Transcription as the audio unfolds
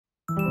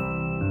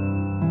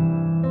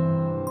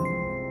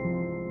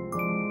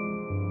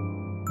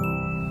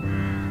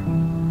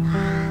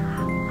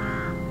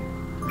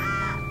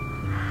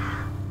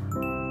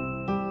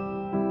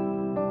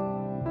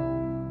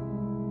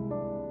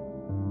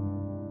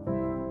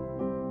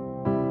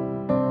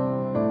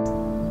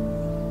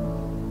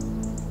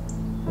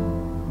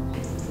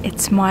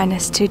It's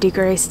 -2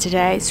 degrees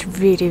today. It's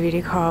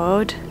really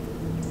cold.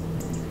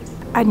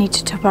 I need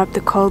to top up the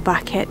coal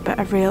bucket, but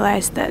I've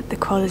realised that the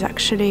coal is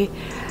actually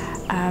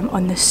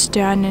on the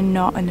stern and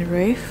not on the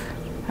roof.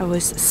 I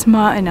was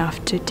smart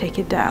enough to take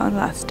it down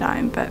last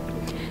time, but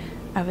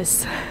I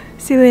was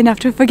silly enough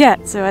to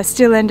forget, so I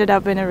still ended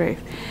up in a roof.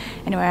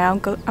 Anyway, I'm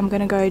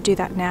gonna go do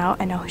that now,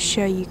 and I'll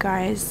show you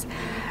guys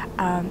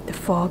the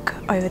fog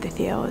over the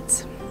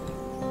fields.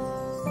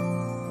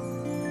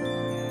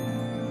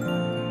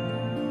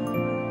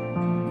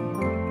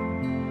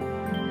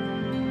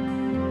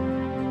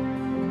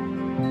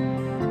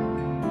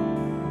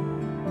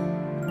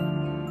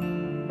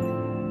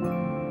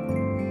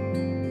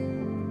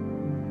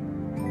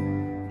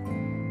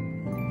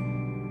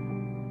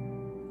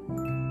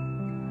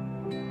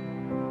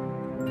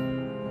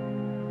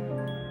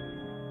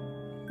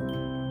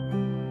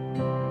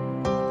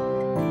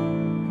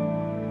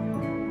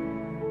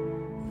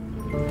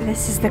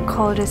 This is the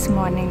coldest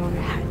morning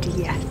we've had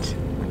yet.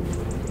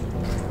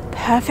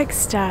 Perfect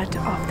start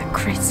of the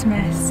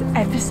Christmas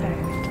episode.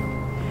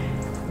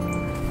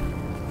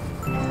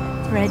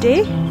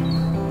 Ready?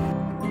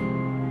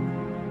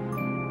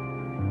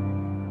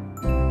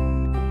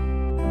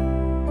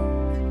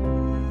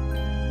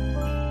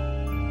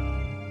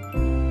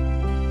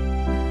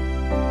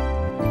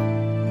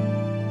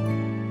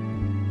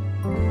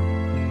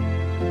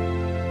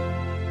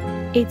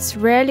 It's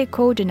rarely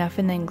cold enough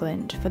in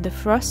England for the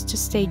frost to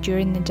stay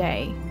during the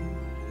day,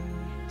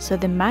 so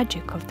the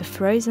magic of the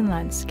frozen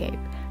landscape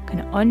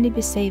can only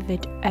be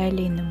savoured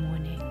early in the morning.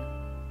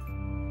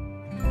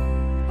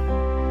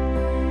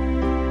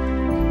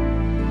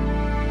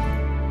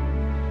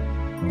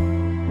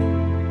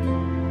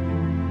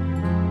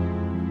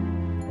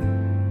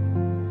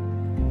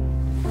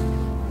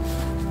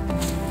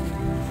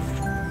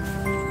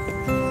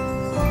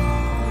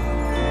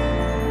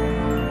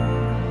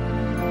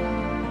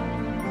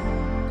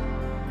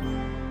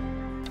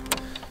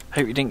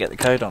 Hope you didn't get the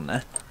code on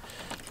there.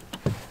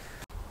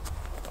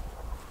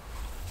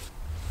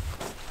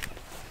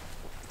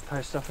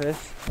 Post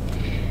office.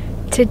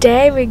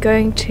 Today we're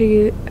going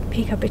to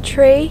pick up a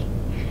tree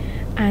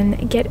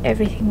and get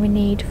everything we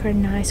need for a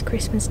nice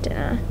Christmas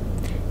dinner,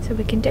 so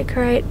we can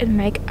decorate and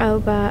make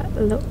Alba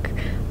look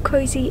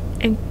cozy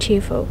and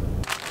cheerful.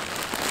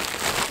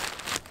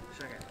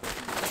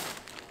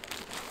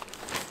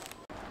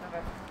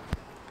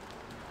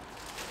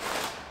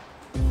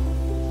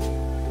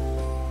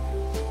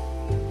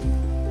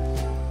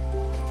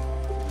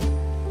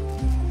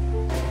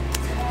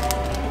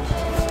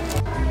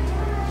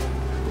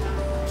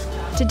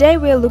 Today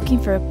we are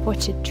looking for a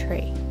potted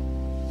tree,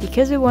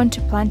 because we want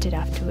to plant it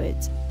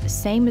afterwards, the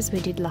same as we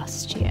did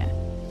last year.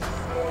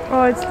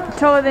 Oh, it's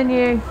taller than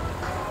you.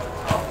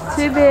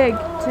 Too big,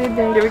 too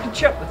big. Yeah, we can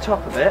chop the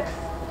top of it,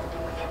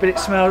 but it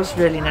smells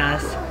really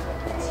nice.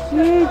 It's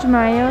huge,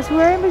 Miles.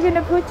 Where are we going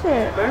to put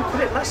it? Where we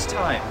put it last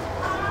time.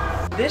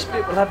 This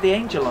bit will have the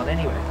angel on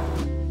anyway.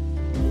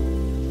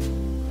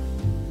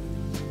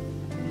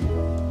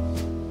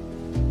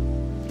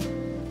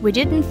 We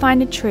didn't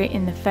find a tree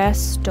in the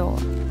first store,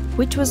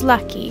 which was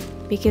lucky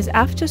because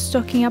after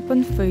stocking up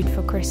on food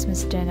for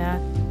Christmas dinner,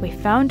 we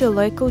found a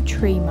local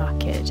tree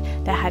market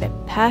that had a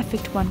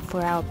perfect one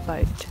for our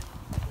boat.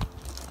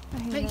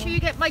 Make sure you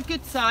get my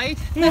good side.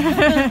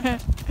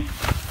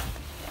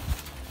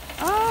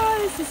 Oh,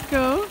 this is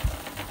cool.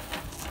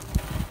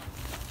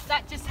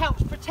 That just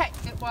helps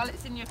protect it while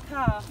it's in your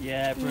car.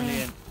 Yeah, brilliant.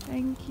 Yeah,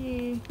 thank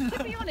you.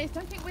 To be honest,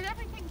 I think with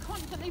everything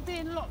constantly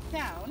being locked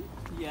down,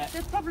 Yeah.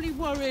 they're probably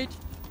worried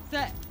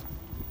that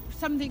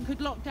something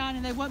could lock down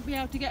and they won't be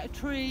able to get a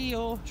tree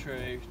or...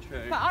 True.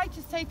 But I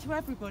just say to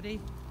everybody,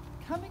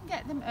 come and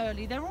get them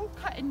early. They're all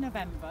cut in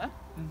November.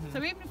 So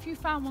even if you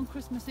found one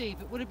Christmas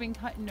Eve, it would have been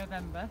cut in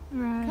November.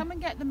 Right. Come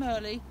and get them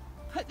early,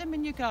 put them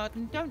in your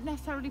garden. Don't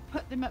necessarily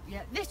put them up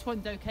yet. This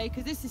one's okay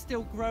because this is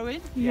still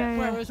growing, Yeah.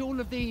 whereas all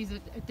of these are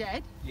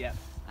dead. Yeah.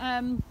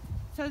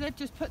 So they've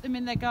just put them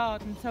in their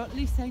garden, so at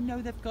least they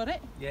know they've got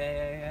it.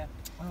 Yeah.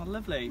 Oh,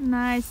 lovely.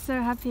 Nice,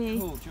 so happy.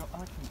 Cool. I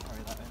can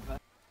carry that over.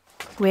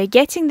 We're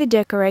getting the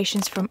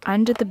decorations from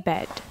under the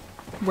bed,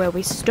 where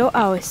we store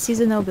our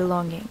seasonal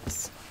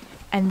belongings.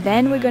 And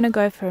then we're gonna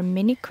go for a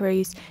mini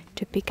cruise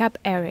to pick up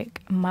Eric,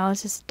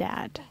 Miles'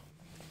 dad.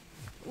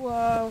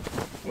 Whoa,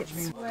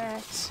 it's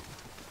wet.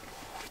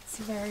 It's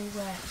very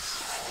wet.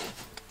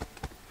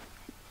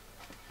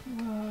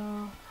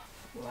 Whoa,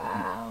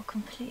 wow,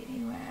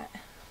 completely wet.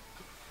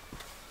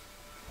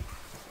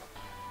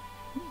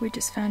 We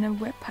just found a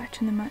wet patch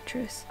on the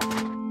mattress.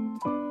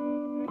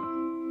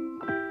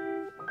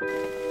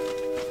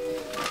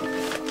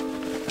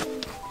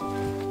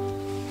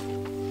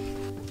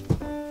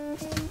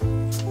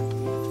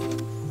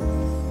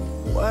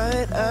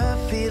 What a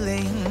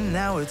feeling,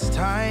 now it's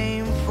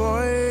time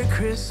for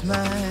Christmas.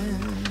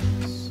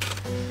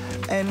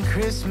 And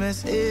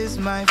Christmas is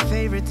my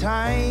favorite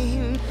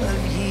time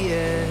of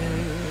year.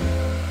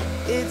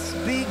 It's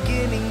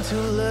beginning to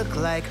look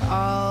like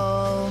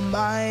all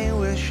my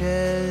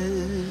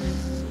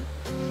wishes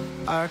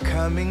are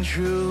coming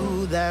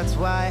true. That's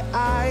why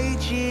I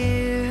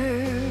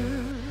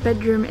cheer.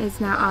 Bedroom is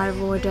now out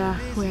of order.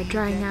 We're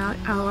drying out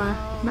our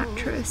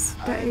mattress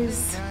that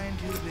is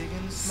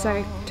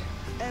soaked.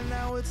 And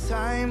now it's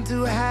time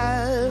to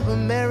have a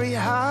merry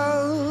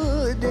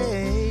holiday.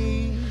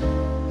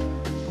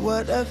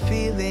 What a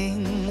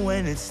feeling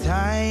when it's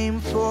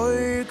time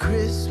for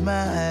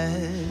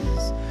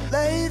Christmas.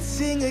 Let's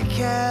sing a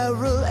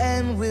carol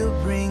and we'll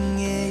bring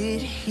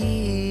it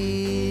here.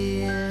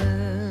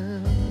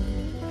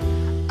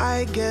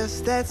 I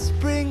guess that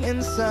spring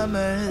and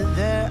summer,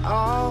 they're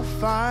all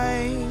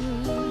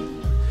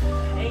fine.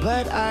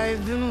 But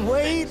I've been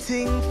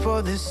waiting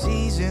for the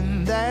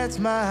season that's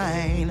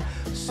mine.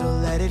 So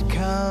let it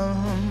come,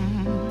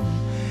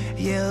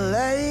 yeah,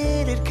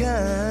 let it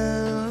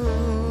come.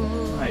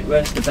 Right,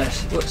 where's the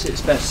best, what's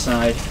its best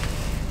side?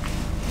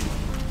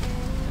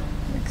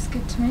 Looks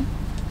good to me.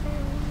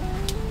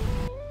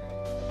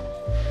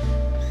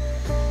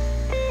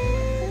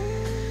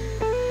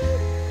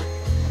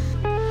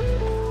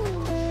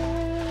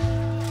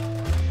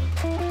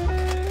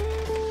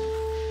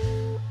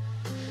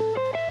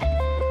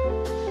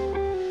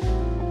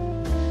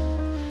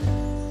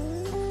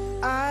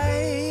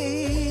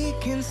 I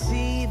can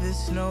see the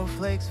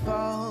snowflakes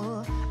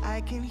fall. I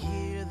can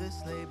hear the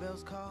sleigh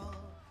bells call.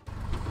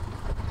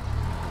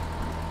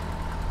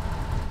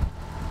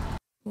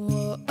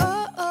 Whoa,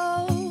 oh,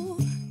 oh,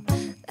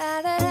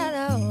 la da da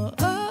da,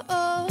 oh,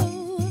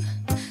 oh,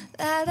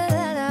 la da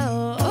da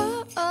da,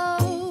 oh,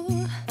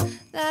 oh,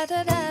 la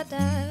da da da,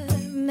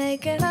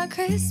 making our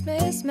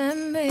Christmas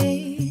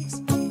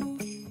memories.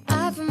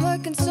 I've been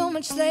working so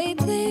much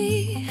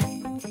lately,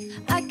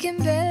 I can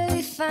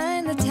barely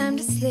find the time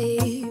to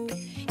sleep.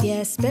 Yeah,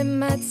 I spend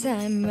my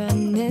time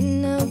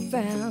running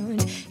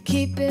around,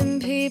 keeping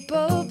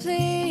people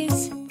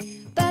pleased.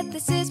 But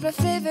this is my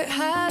favorite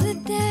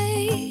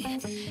holiday.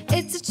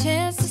 It's a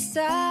chance to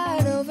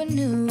start over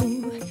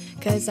new.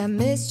 'Cause I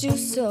missed you,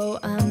 so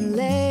I'm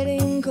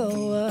letting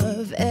go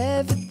of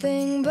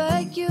everything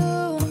but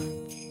you.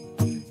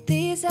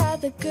 These are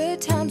the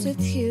good times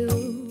with you.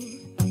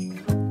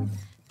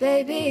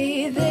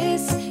 Baby,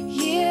 this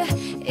year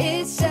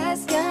it's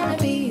just gonna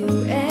be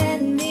you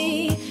and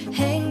me.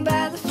 Hang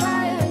by the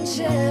fire and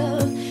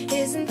chill.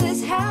 Isn't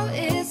this how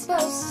it's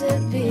supposed to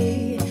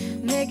be?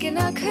 Making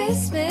our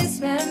Christmas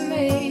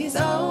memories.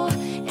 Oh,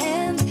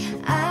 and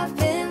I've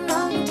been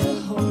longing to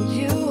hold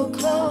you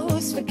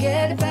close.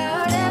 Forget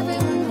about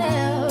everyone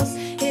else.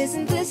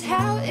 Isn't this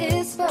how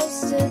it's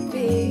supposed to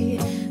be?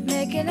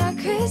 Making our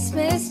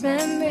Christmas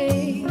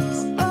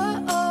memories.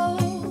 Oh,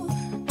 oh,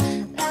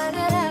 la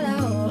da da da,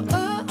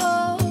 oh,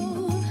 oh,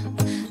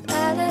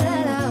 la da da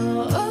da,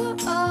 oh,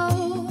 oh,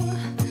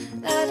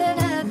 la da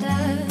da da.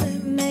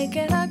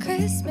 Making our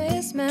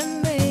Christmas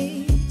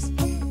memories.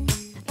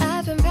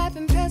 I've been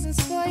wrapping presents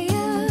for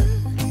you.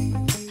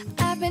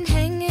 I've been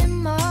hanging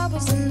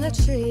marbles in the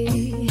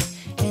tree.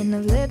 And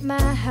I've lit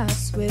my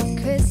house with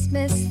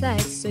Christmas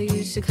lights. So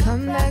you should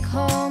come back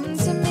home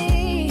to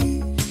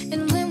me.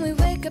 And when we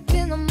wake up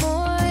in the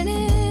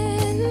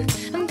morning,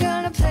 I'm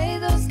gonna play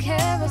those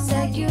carols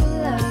that you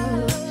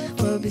love.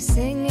 We'll be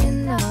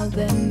singing all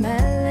the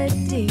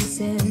melodies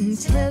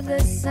until the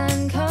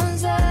sun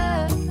comes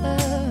up.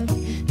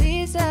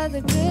 These are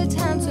the good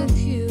times with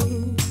you.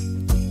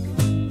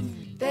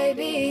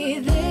 Baby,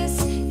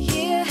 this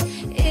year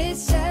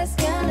it's just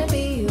gonna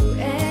be you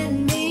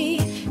and me.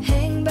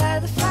 Hang by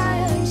the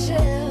fire and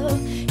chill.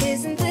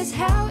 Isn't this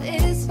how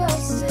it's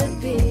supposed to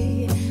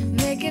be?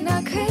 Making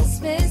our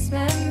Christmas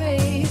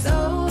memories.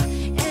 Oh,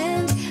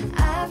 and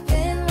I've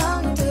been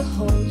longing to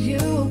hold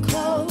you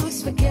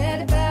close.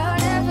 Forget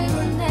about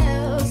everyone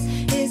else.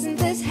 Isn't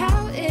this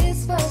how it's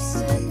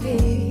supposed to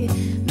be?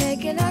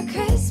 Making our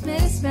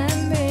Christmas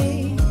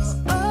memories.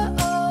 Oh,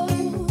 oh,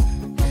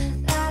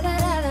 la da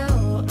da da,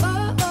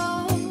 oh,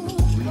 oh,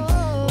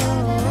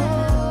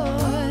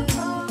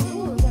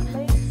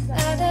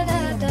 la da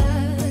da da.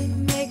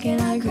 Making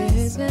our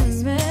Christmas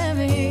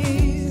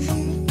memories.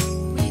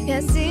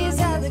 Yes, these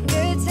are the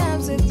good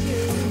times with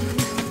you.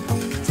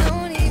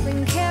 Don't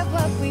even care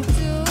what we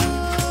do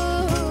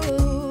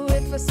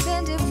if I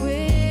spend it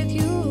with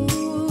you.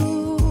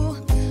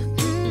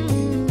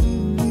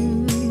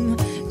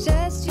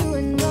 Just you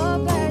and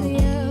nobody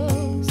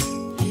else.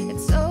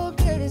 It's so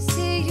good to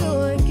see you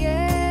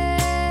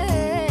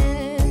again,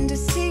 to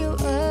see you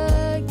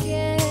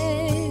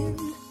again.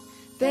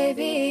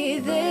 Baby,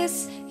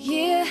 this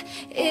year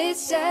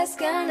it's just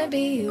gonna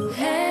be you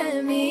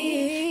and me.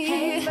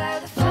 Hang by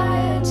the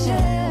fire,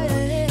 chill.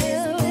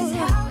 Isn't this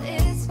how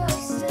it's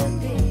supposed to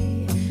be?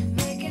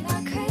 Making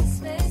our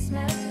Christmas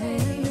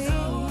memories.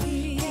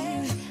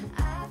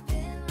 I've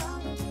been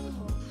longing to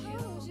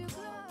hold you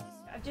close.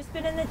 I've just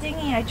been in the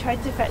dinghy. I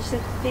tried to fetch the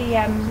thing,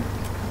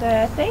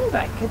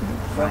 but I couldn't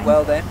find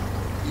Well it. then,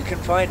 you can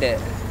find it.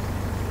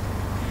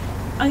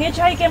 I'm gonna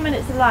try again when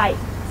it's light.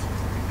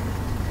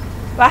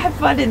 But I had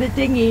fun in the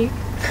dinghy.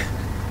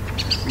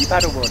 You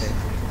paddleboarded.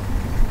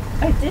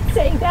 I did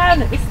sitting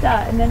down at the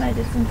start, and then I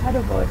did some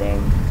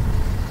paddleboarding.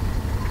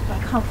 But I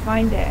can't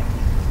find it.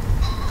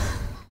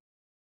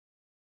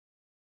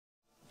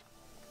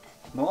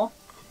 More?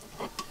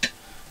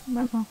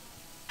 One more.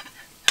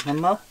 One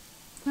more?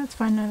 That's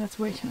fine, no, that's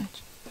way too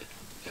much.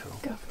 Cool.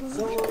 Go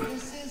for it.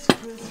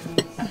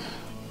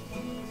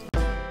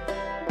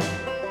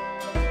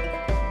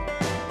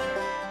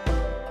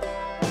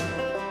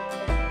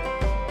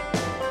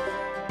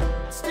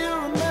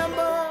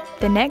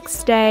 The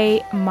next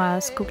day,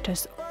 Miles cooked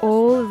us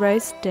all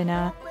roast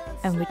dinner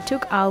and we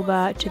took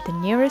Alba to the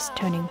nearest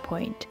turning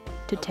point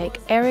to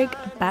take Eric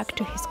back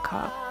to his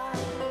car.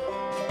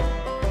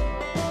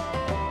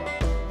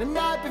 The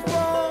night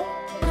before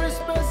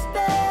Christmas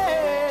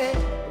Day,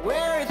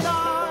 weary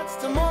thoughts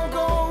to won't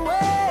go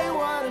away.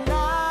 What a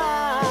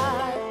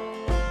night,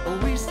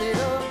 we stayed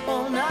up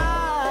all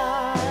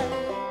night.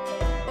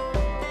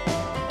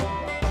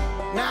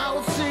 Now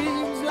it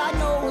seems like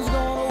no one's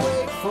gonna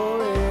wait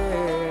for it.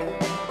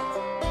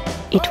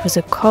 It was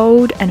a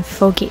cold and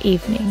foggy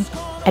evening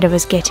and it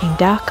was getting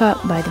darker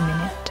by the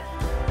minute.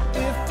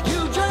 If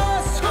you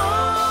just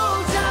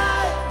hold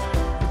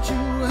tight, you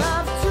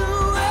have to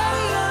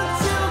wait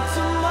until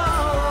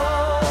tomorrow.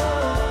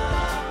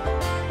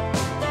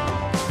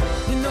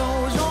 You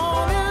know he's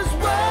on his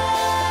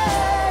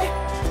way,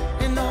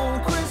 and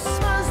on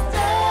Christmas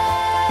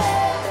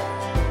Day,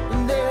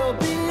 and there'll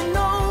be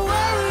no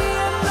worry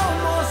and no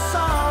more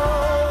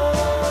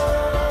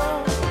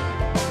sorrow.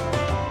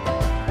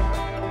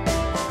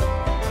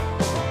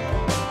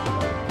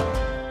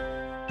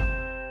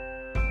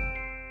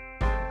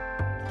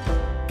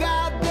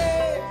 God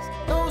bless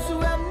those who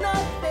have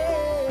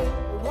nothing.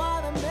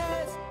 What a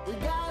mess, we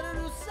gotta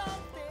do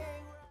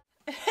something.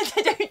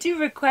 I don't do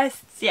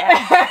requests yet.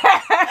 I've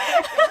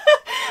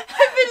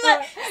been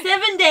like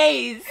 7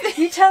 days.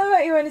 You tell me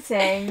what you want to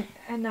sing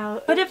and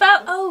I'll... What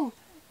about, oh.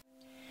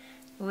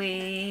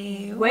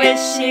 We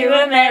wish you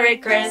a Merry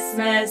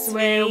Christmas.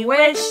 We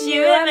wish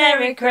you a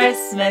Merry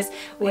Christmas.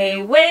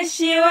 We wish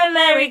you a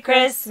Merry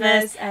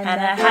Christmas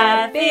and a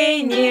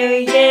Happy New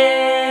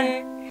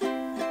Year.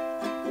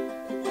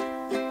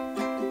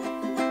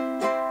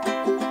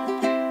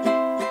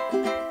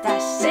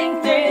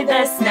 Dashing through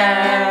the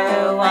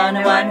snow on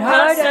a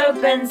one-horse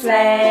open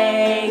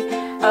sleigh,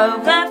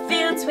 over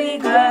fields we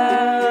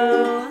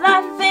go,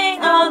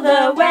 laughing all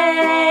the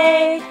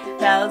way.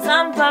 Bells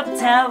on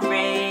bobtail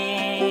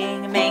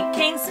ring,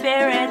 making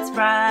spirits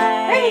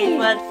bright. Hey!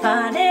 What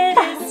fun it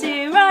is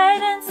to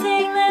ride and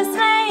sing this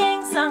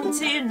sleighing song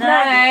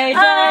tonight.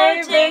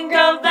 Oh,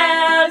 jingle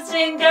bells,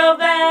 jingle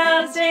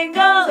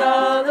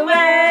all the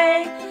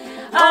way.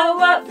 Oh,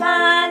 what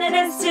fun it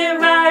is to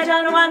ride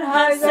on a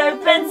one-horse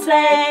open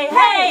sleigh.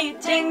 Hey!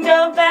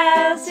 Jingle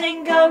bells,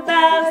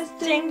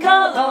 jingle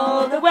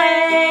all the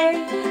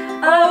way.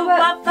 Oh,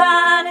 what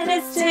fun it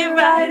is to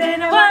ride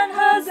in a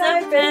one-horse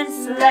open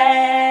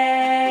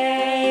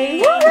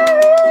sleigh.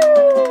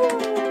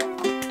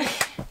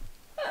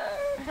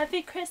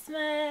 Happy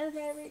Christmas.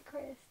 Merry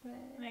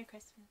Christmas. Merry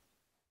Christmas.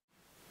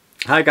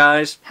 Hi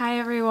guys, Hi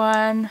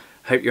everyone.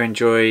 hope you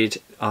enjoyed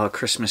our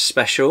Christmas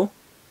special.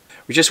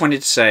 We just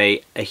wanted to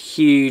say a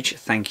huge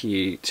thank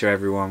you to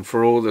everyone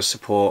for all the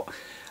support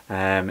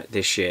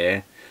this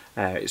year.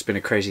 It's been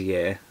a crazy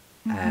year,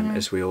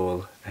 as we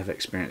all have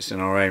experienced in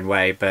our own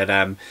way, but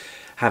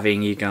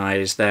having you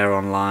guys there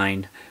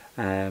online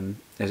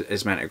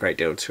has meant a great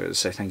deal to us.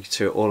 So thank you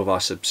to all of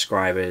our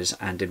subscribers,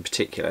 and in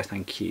particular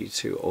thank you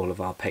to all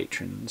of our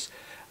patrons.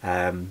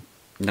 None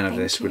of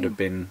this would have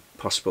been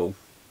possible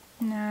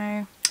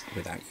No.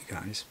 without you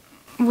guys.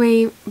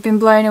 We've been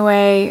blown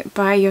away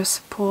by your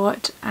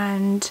support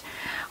and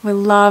we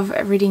love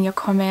reading your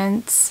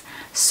comments.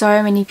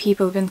 So many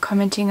people have been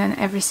commenting on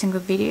every single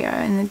video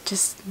and it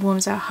just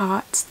warms our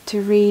hearts to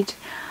read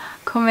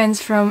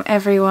comments from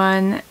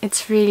everyone.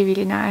 It's really,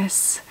 really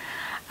nice.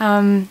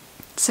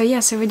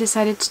 So we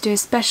decided to do a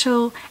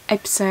special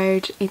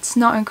episode. It's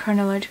not in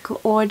chronological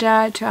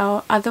order to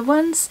our other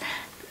ones.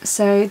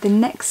 So the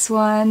next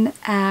one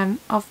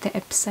of the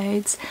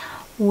episodes,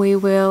 we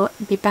will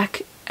be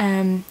back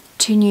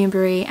to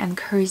Newbury and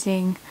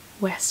cruising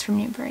west from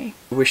Newbury.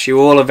 I wish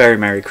you all a very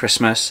Merry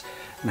Christmas,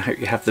 and I hope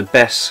you have the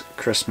best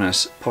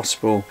Christmas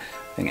possible.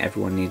 I think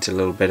everyone needs a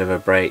little bit of a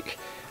break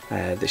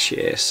this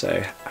year,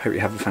 so I hope you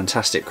have a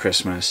fantastic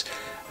Christmas,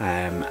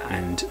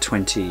 and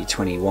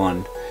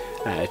 2021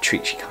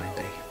 treats you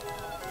kindly.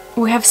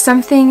 We have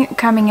something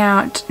coming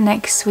out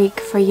next week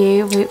for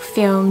you. We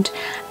filmed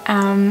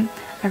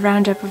a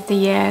roundup of the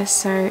year,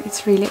 so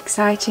it's really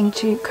exciting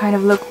to kind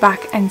of look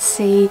back and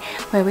see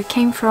where we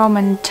came from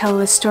and tell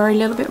the story a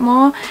little bit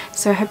more.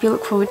 So I hope you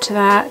look forward to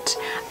that.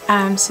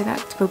 So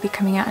that will be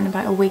coming out in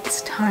about a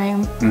week's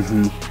time.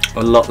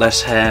 A lot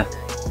less hair,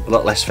 a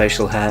lot less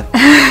facial hair.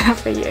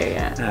 For you,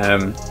 yeah.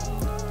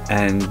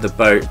 And the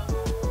boat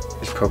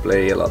is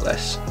probably a lot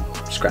less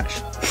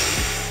scratched.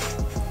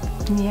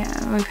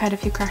 Yeah, we've had a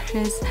few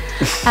crashes.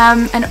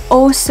 And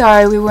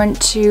also we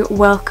want to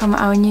welcome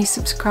our new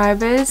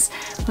subscribers.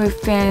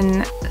 We've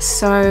been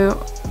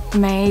so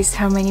amazed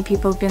how many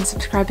people have been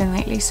subscribing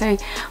lately, so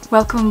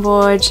welcome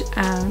aboard.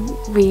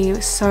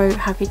 We're so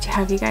happy to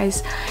have you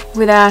guys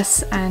with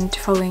us and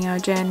following our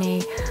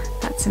journey.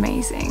 That's It's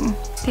amazing.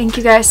 Thank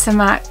you guys so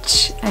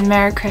much, and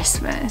Merry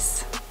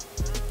Christmas.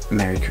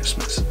 Merry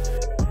Christmas.